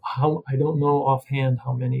 I don't know offhand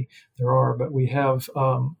how many there are, but we have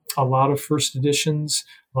a lot of first editions,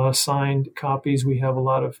 a lot of signed copies. We have a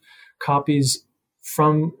lot of copies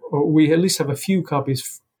we at least have a few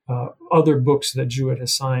copies, other books that Jewett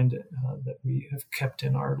has signed that we have kept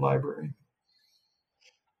in our library.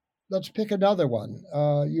 Let's pick another one.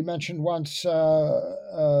 You mentioned once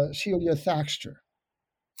Celia Thaxter.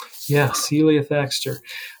 Yeah, Celia Thaxter.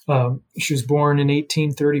 She was born in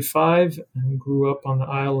 1835 and grew up on the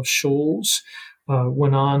Isle of Shoals.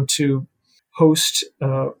 Went on to host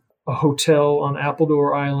a hotel on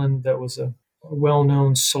Appledore Island that was a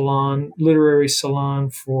well-known literary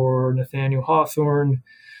salon for Nathaniel Hawthorne,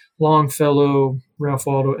 Longfellow, Ralph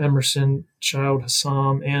Waldo Emerson, Childe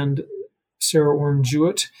Hassam, and Sarah Orne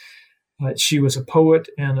Jewett. She was a poet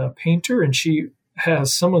and a painter, and she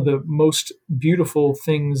has some of the most beautiful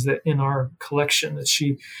things that in our collection. That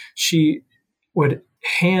she would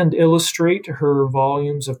hand illustrate her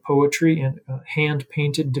volumes of poetry and hand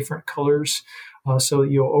painted different colors. So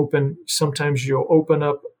sometimes you'll open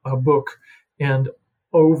up a book, and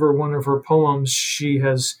over one of her poems, she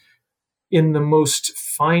has, in the most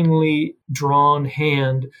finely drawn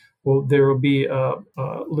hand, there will be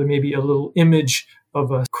maybe a little image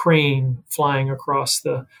of a crane flying across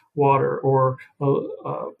the water, or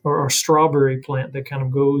a strawberry plant that kind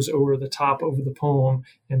of goes over the top of the poem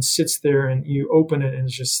and sits there, and you open it and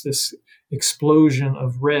it's just this explosion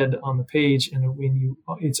of red on the page. And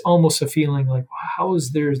it's almost a feeling like, how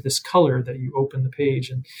is there this color that you open the page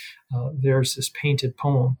and there's this painted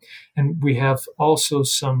poem. And we have also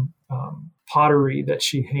some pottery that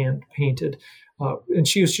she hand painted. And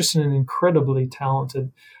she was just an incredibly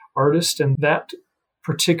talented artist. And that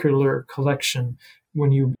particular collection,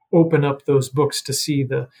 when you open up those books to see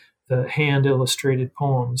the hand illustrated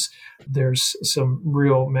poems, there's some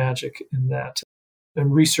real magic in that.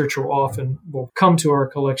 And researcher will come to our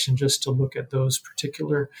collection just to look at those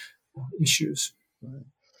particular issues. Right.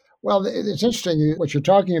 Well, it's interesting. What you're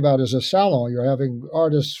talking about is a salon. You're having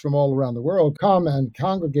artists from all around the world come and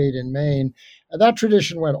congregate in Maine. And that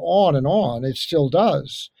tradition went on and on. It still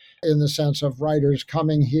does. in the sense of writers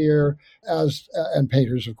coming here and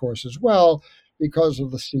painters, of course, as well, because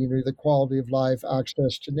of the scenery, the quality of life,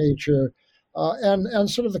 access to nature, and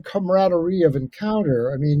sort of the camaraderie of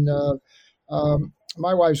encounter. I mean,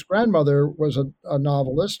 my wife's grandmother was a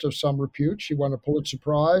novelist of some repute. She won a Pulitzer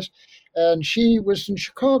Prize, and she was in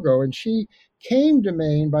Chicago, and she came to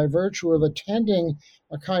Maine by virtue of attending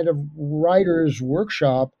a kind of writer's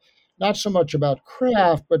workshop, not so much about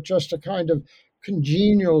craft, but just a kind of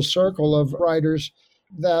congenial circle of writers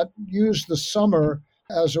that used the summer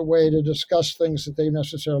as a way to discuss things that they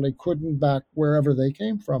necessarily couldn't back wherever they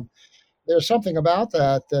came from. There's something about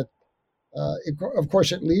that of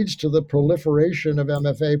course, it leads to the proliferation of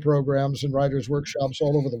MFA programs and writers' workshops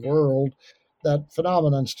all over the world. That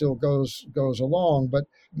phenomenon still goes along, but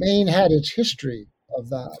Maine had its history of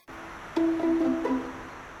that.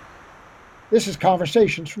 This is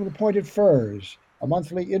Conversations from the Pointed Firs, a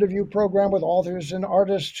monthly interview program with authors and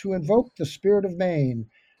artists who invoke the spirit of Maine,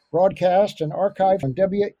 broadcast and archived on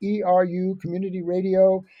WERU Community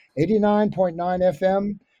Radio 89.9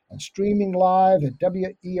 FM and streaming live at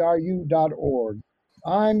weru.org.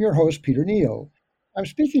 I'm your host, Peter Neal. I'm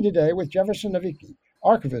speaking today with Jefferson Nowicki,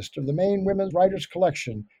 archivist of the Maine Women's Writers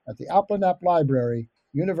Collection at the Alplenapp Library,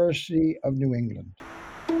 University of New England.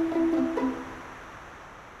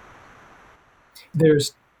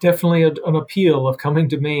 There's definitely an appeal of coming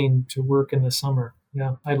to Maine to work in the summer.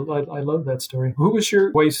 Yeah, I love that story. Who was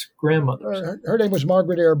your wife's grandmother? Her name was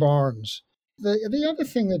Margaret Eyre Barnes. The other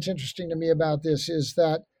thing that's interesting to me about this is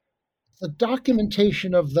that the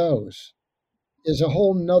documentation of those is a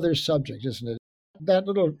whole nother subject, isn't it? That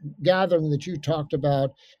little gathering that you talked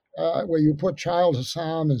about, where you put Childe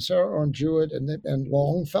Hassam and Sarah Orne Jewett and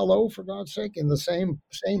Longfellow, for God's sake, in the same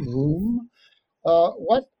room.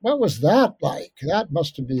 What was that like? That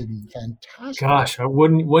must have been fantastic. Gosh,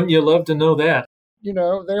 wouldn't you love to know that? You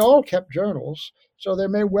know, they all kept journals, so there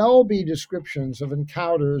may well be descriptions of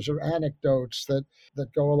encounters or anecdotes that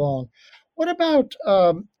go along. What about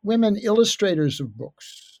women illustrators of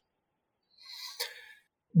books?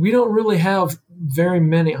 We don't really have very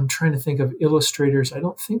many. I'm trying to think of illustrators. I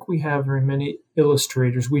don't think we have very many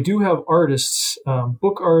illustrators. We do have artists,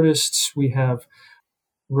 book artists. We have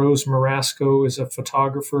Rose Marasco is a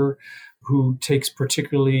photographer who takes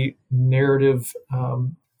particularly narrative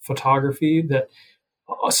photography that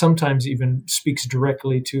sometimes even speaks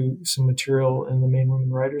directly to some material in the Maine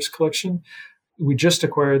Women Writers Collection. We just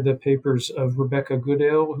acquired the papers of Rebecca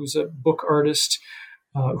Goodale, who's a book artist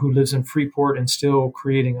who lives in Freeport and still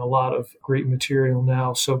creating a lot of great material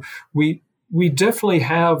now. So we definitely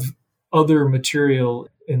have other material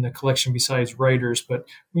in the collection besides writers, but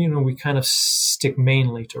we kind of stick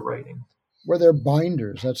mainly to writing. Were there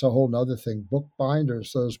binders? That's a whole other thing. Book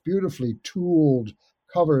binders, those beautifully tooled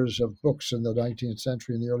covers of books in the 19th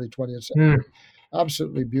century and the early 20th century.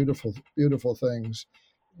 Absolutely beautiful, beautiful things.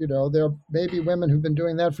 There may be women who've been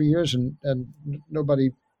doing that for years, and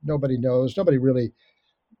nobody knows. Nobody really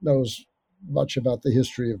knows much about the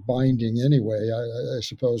history of binding anyway, I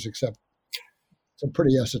suppose, except it's a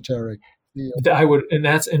pretty esoteric field.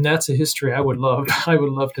 That's a history I would love. I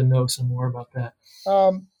would love to know some more about that.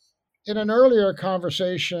 In an earlier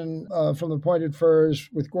conversation from the Pointed Firs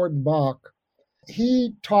with Gordon Bach,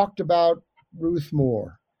 he talked about Ruth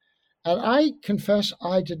Moore. And I confess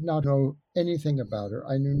I did not know anything about her.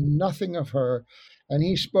 I knew nothing of her. And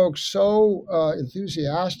he spoke so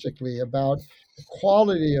enthusiastically about the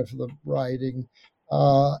quality of the writing.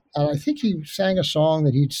 And I think he sang a song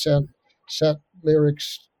that he'd set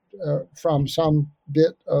lyrics from some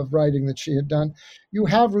bit of writing that she had done. You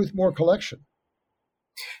have Ruth Moore collection.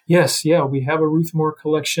 Yes, yeah, we have a Ruth Moore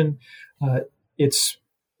collection. It's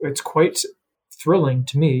quite thrilling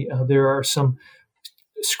to me. There are some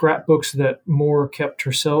scrapbooks that Moore kept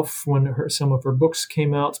herself when some of her books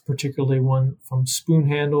came out, particularly one from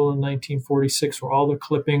Spoonhandle in 1946, where all the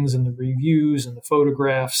clippings and the reviews and the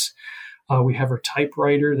photographs. We have her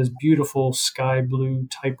typewriter, this beautiful sky blue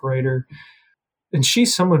typewriter. And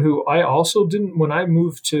she's someone who I also didn't, when I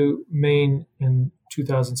moved to Maine in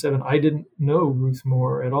 2007, I didn't know Ruth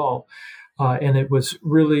Moore at all. And it was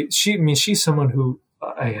really, she's someone who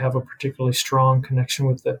I have a particularly strong connection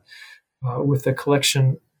with the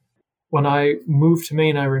collection. When I moved to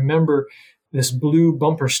Maine, I remember this blue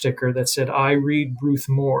bumper sticker that said, "I read Ruth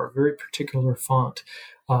Moore," a very particular font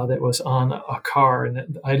that was on a car.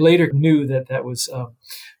 And I later knew that was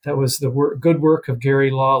the good work of Gary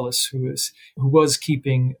Lawless, who was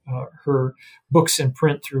keeping her books in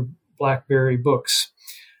print through Blackberry Books.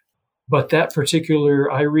 But that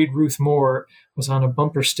particular "I read Ruth Moore" was on a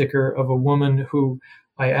bumper sticker of a woman who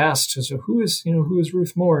I asked, "So who is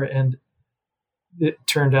Ruth Moore?" And it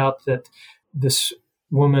turned out that this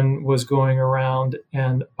woman was going around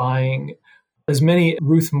and buying as many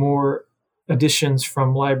Ruth Moore editions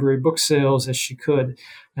from library book sales as she could.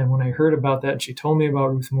 And when I heard about that, and she told me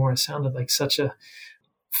about Ruth Moore, it sounded like such a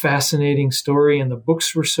fascinating story, and the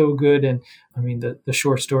books were so good. And I mean, the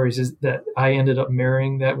short stories is that I ended up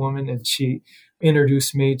marrying that woman, and she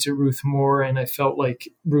introduced me to Ruth Moore, and I felt like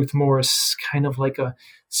Ruth Moore is kind of like a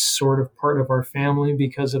sort of part of our family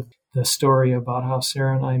because of the story about how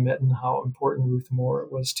Sarah and I met and how important Ruth Moore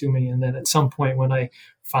was to me. And then at some point when I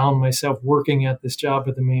found myself working at this job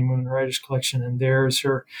at the Maine Women Writers Collection, and there's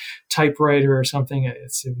her typewriter or something,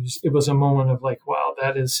 it was a moment of like, wow,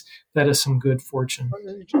 that is some good fortune.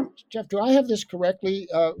 Jeff, do I have this correctly?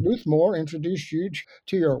 Ruth Moore introduced you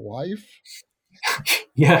to your wife?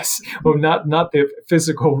 Yes. Well, not the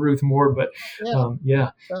physical Ruth Moore, but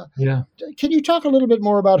yeah. Can you talk a little bit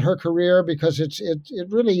more about her career? Because it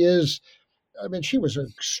really is, I mean, she was an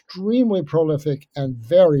extremely prolific and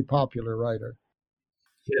very popular writer.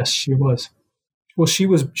 Yes, she was. Well, she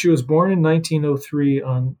was born in 1903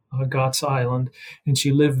 on Gotts Island, and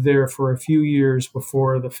she lived there for a few years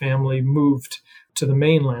before the family moved to the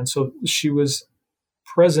mainland. So she was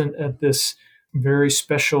present at this very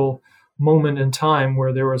special moment in time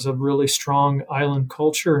where there was a really strong island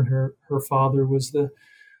culture, and her father was the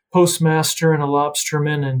postmaster and a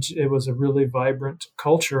lobsterman, and it was a really vibrant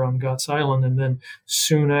culture on Gotts Island. And then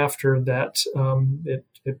soon after that,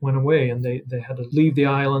 it went away, and they had to leave the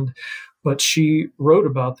island. But she wrote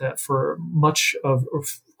about that for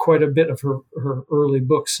quite a bit of her early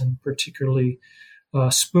books, and particularly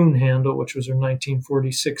Spoon Handle, which was her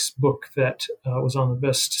 1946 book that was on the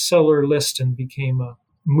bestseller list and became a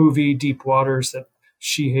movie, Deep Waters, that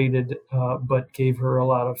she hated, but gave her a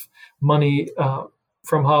lot of money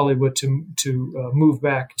from Hollywood to move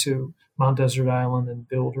back to Mount Desert Island and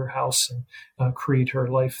build her house and create her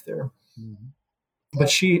life there. Mm-hmm. But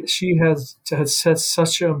she has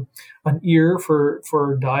such an ear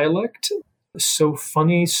for dialect, so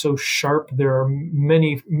funny, so sharp. There are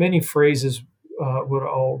many phrases would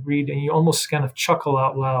all read, and you almost kind of chuckle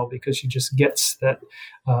out loud because she just gets that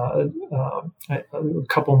a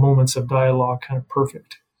couple moments of dialogue kind of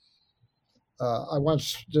perfect. I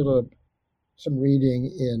once did some reading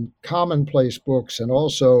in commonplace books and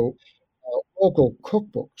also local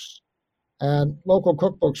cookbooks. And local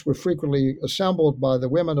cookbooks were frequently assembled by the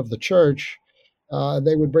women of the church.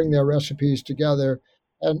 They would bring their recipes together.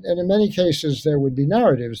 And in many cases, there would be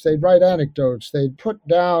narratives. They'd write anecdotes. They'd put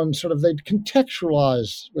down they'd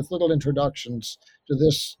contextualize with little introductions to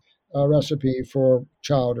this recipe for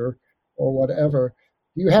chowder or whatever.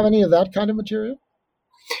 Do you have any of that kind of material?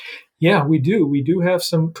 Yeah, we do. We do have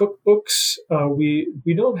some cookbooks.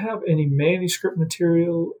 We don't have any manuscript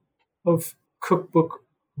material of cookbook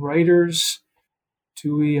writers,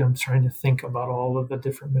 do we? I'm trying to think about all of the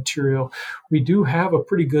different material. We do have a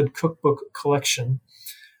pretty good cookbook collection.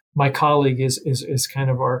 My colleague is kind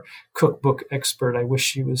of our cookbook expert. I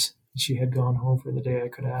wish she had gone home for the day. I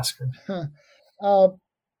could ask her.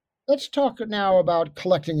 Let's talk now about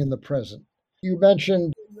collecting in the present. You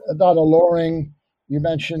mentioned Donna Loring. You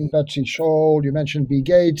mentioned Betsy Scholl. You mentioned B.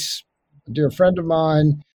 Gates, a dear friend of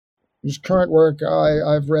mine, whose current work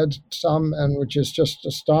I've read some, and which is just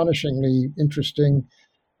astonishingly interesting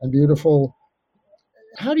and beautiful.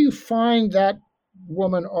 How do you find that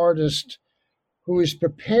woman artist who is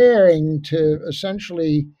preparing to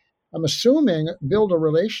essentially, I'm assuming, build a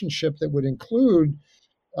relationship that would include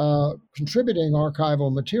contributing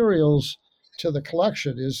archival materials to the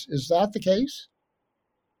collection? Is that the case?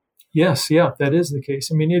 Yes, yeah, that is the case.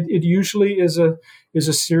 I mean, it usually is a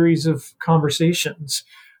series of conversations,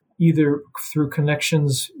 either through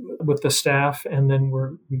connections with the staff, and then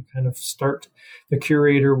we kind of the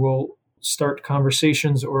curator will start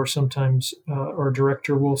conversations, or sometimes our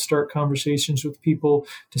director will start conversations with people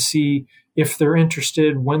to see if they're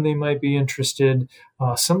interested, when they might be interested.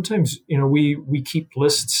 Sometimes, we keep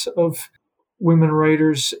lists of women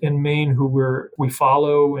writers in Maine who we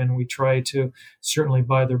follow, and we try to certainly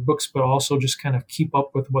buy their books, but also just kind of keep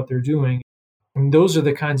up with what they're doing. And those are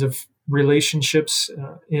the kinds of relationships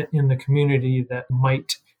in the community that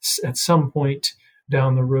might at some point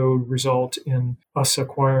down the road result in us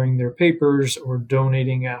acquiring their papers or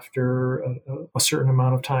donating after a certain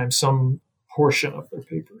amount of time some portion of their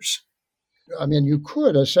papers. I mean, you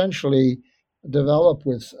could essentially develop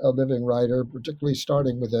with a living writer, particularly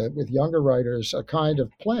starting with younger writers, a kind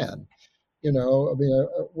of plan,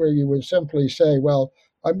 where you would simply say, well,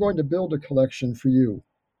 I'm going to build a collection for you.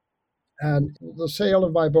 And the sale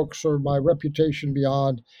of my books or my reputation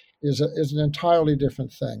beyond is an entirely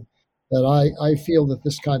different thing. that I feel that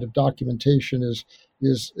this kind of documentation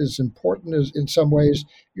is important. Is in some ways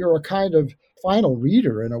you're a kind of final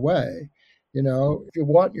reader in a way. If you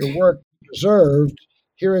want your work preserved,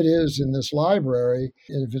 here it is in this library.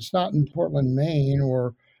 And if it's not in Portland, Maine,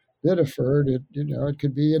 or Biddeford, it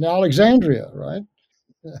could be in Alexandria, right?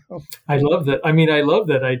 I love that. I mean, I love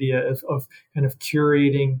that idea of kind of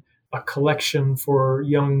curating a collection for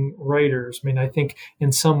young writers. I mean, I think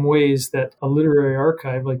in some ways that a literary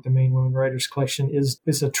archive like the Maine Women Writers Collection is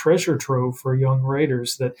a treasure trove for young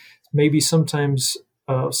writers that maybe sometimes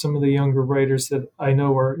some of the younger writers that I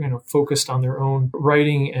know are, focused on their own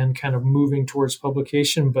writing and kind of moving towards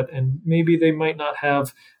publication, and maybe they might not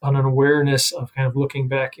have an awareness of kind of looking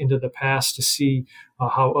back into the past to see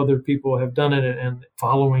how other people have done it and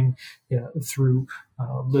following through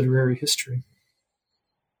literary history.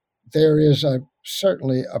 There is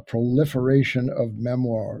certainly a proliferation of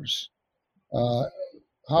memoirs.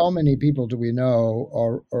 How many people do we know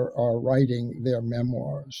are writing their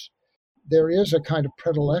memoirs? There is a kind of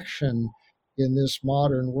predilection in this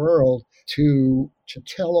modern world to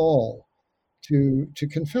tell all, to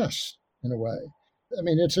confess in a way. I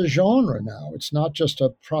mean, it's a genre now. It's not just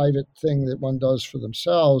a private thing that one does for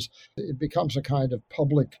themselves. It becomes a kind of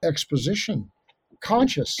public exposition,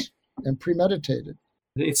 conscious and premeditated.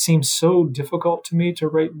 It seems so difficult to me to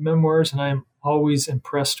write memoirs, and I'm always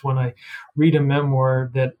impressed when I read a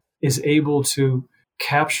memoir that is able to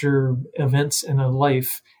capture events in a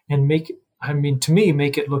life and make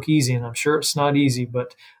it look easy. And I'm sure it's not easy,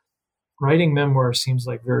 but writing memoirs seems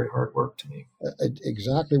like very hard work to me.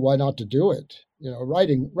 Exactly. Why not to do it?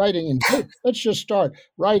 Writing in let's just start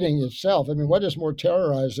writing itself. I mean, what is more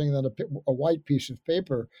terrorizing than a white piece of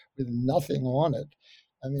paper with nothing on it?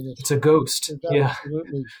 I mean, it's a ghost. It's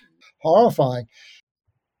absolutely horrifying.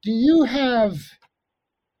 Do you have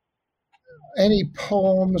any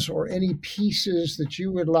poems or any pieces that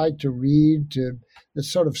you would like to read that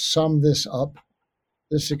sort of sum this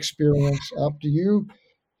experience up? Do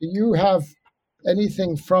you have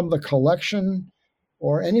anything from the collection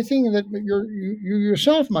or anything that you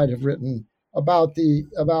yourself might have written about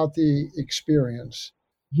the experience?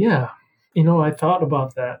 Yeah, I thought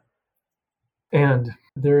about that. And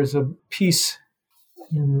there's a piece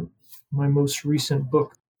in my most recent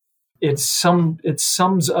book. It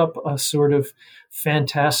sums up a sort of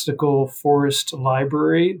fantastical forest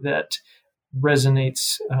library that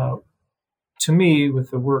resonates to me with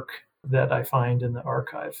the work that I find in the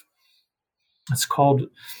archive. It's called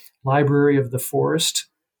Library of the Forest.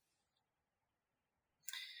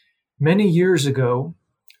 Many years ago,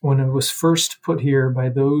 when it was first put here by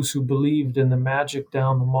those who believed in the magic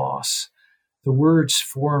down the moss, the words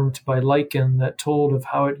formed by lichen that told of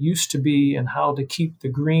how it used to be and how to keep the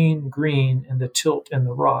green green and the tilt in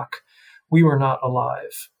the rock. We were not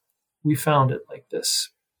alive. We found it like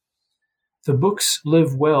this. The books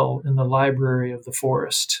live well in the library of the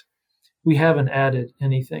forest. We haven't added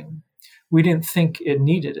anything. We didn't think it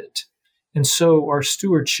needed it. And so our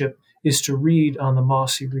stewardship is to read on the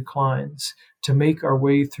mossy reclines, to make our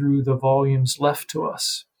way through the volumes left to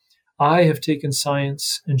us. I have taken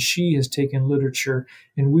science, and she has taken literature,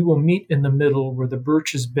 and we will meet in the middle where the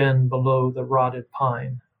birches bend below the rotted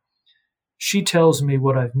pine. She tells me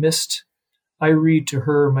what I've missed. I read to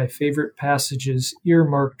her my favorite passages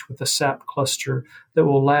earmarked with a sap cluster that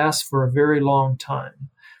will last for a very long time.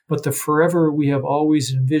 But the forever we have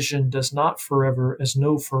always envisioned does not forever as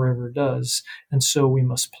no forever does, and so we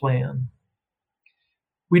must plan.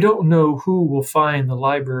 We don't know who will find the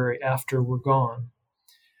library after we're gone.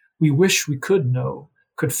 We wish we could know,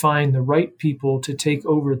 could find the right people to take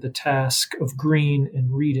over the task of green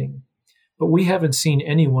and reading. But we haven't seen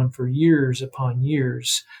anyone for years upon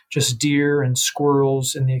years, just deer and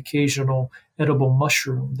squirrels and the occasional edible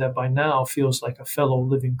mushroom that by now feels like a fellow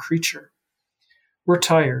living creature. We're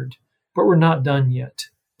tired, but we're not done yet,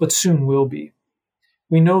 but soon will be.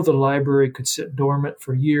 We know the library could sit dormant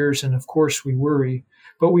for years, and of course we worry,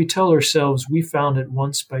 but we tell ourselves we found it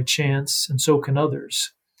once by chance, and so can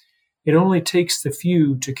others. It only takes the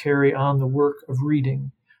few to carry on the work of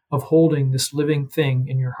reading, of holding this living thing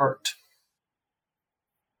in your heart.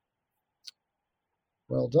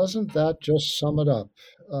 Well, doesn't that just sum it up?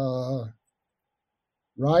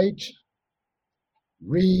 Write,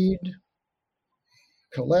 read,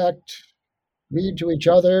 collect, read to each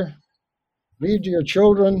other, read to your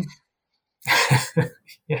children.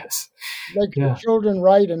 Yes. Let your children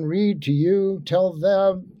write and read to you, tell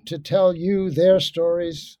them to tell you their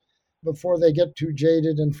stories before they get too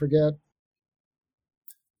jaded and forget.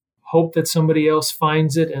 Hope that somebody else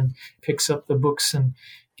finds it and picks up the books and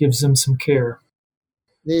gives them some care.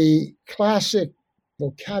 The classic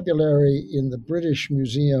vocabulary in the British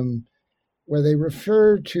Museum where they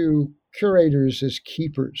refer to curators as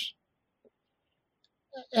keepers.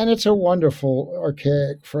 And it's a wonderful,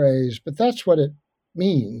 archaic phrase, but that's what it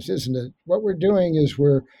means, isn't it? What we're doing is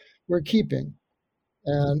we're keeping.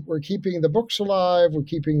 And we're keeping the books alive, we're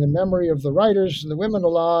keeping the memory of the writers and the women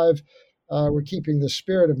alive, we're keeping the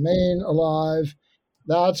spirit of Maine alive.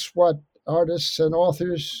 That's what artists and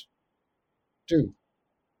authors do.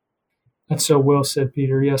 That's so well said,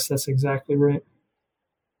 Peter. Yes, that's exactly right.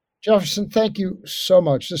 Jefferson, thank you so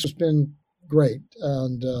much. This has been great,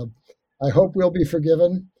 and I hope we'll be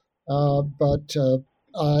forgiven, but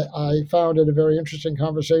I found it a very interesting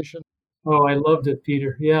conversation. Oh, I loved it,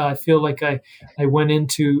 Peter. Yeah, I feel like I went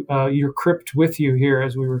into your crypt with you here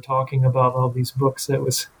as we were talking about all these books. It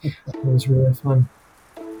was really fun.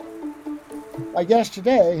 My guest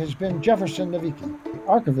today has been Jefferson Nowicki,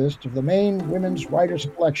 archivist of the Maine Women's Writers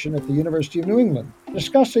Collection at the University of New England,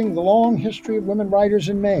 discussing the long history of women writers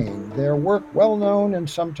in Maine, their work well known and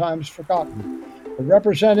sometimes forgotten, but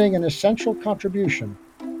representing an essential contribution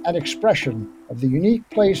and expression of the unique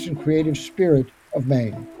place and creative spirit of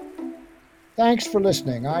Maine. Thanks for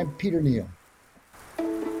listening. I'm Peter Neal.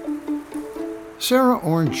 Sarah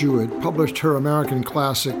Orne Jewett published her American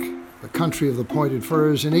classic, The Country of the Pointed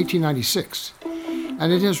Firs, in 1896,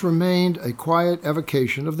 and it has remained a quiet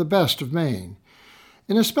evocation of the best of Maine.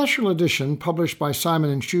 In a special edition published by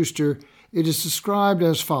Simon & Schuster, it is described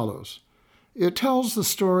as follows. It tells the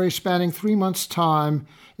story spanning 3 months' time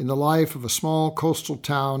in the life of a small coastal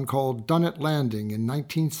town called Dunnet Landing in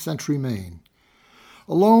 19th century Maine.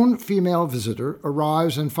 A lone female visitor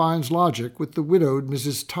arrives and finds lodging with the widowed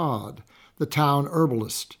Mrs. Todd, the town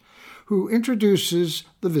herbalist, who introduces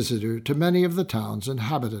the visitor to many of the town's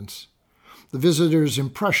inhabitants. The visitor's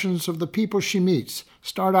impressions of the people she meets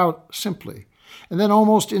start out simply, and then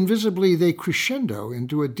almost invisibly they crescendo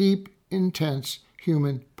into a deep, intense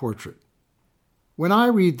human portrait. When I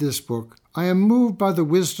read this book, I am moved by the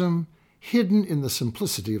wisdom hidden in the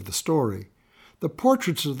simplicity of the story. The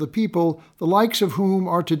portraits of the people, the likes of whom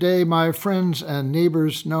are today my friends and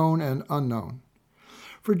neighbors, known and unknown.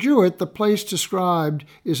 For Jewett, the place described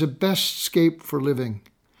is a best scape for living,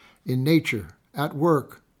 in nature, at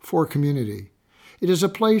work, for community. It is a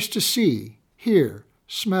place to see, hear,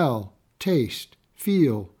 smell, taste,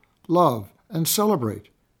 feel, love, and celebrate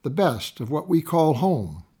the best of what we call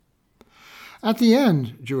home. At the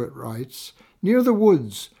end, Jewett writes, near the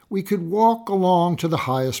woods, we could walk along to the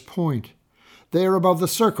highest point. There above the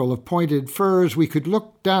circle of pointed firs, we could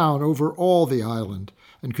look down over all the island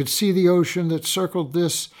and could see the ocean that circled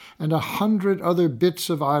this and 100 other bits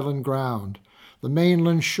of island ground, the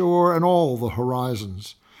mainland shore and all the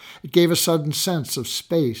horizons. It gave a sudden sense of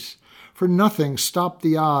space, for nothing stopped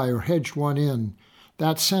the eye or hedged one in,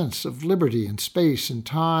 that sense of liberty and space and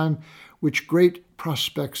time which great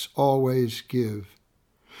prospects always give.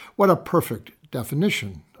 What a perfect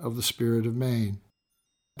definition of the spirit of Maine.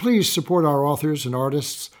 Please support our authors and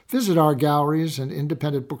artists, visit our galleries and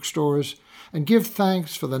independent bookstores, and give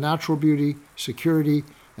thanks for the natural beauty, security,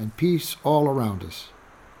 and peace all around us.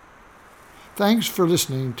 Thanks for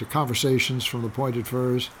listening to Conversations from the Pointed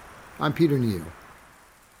Firs. I'm Peter Neal.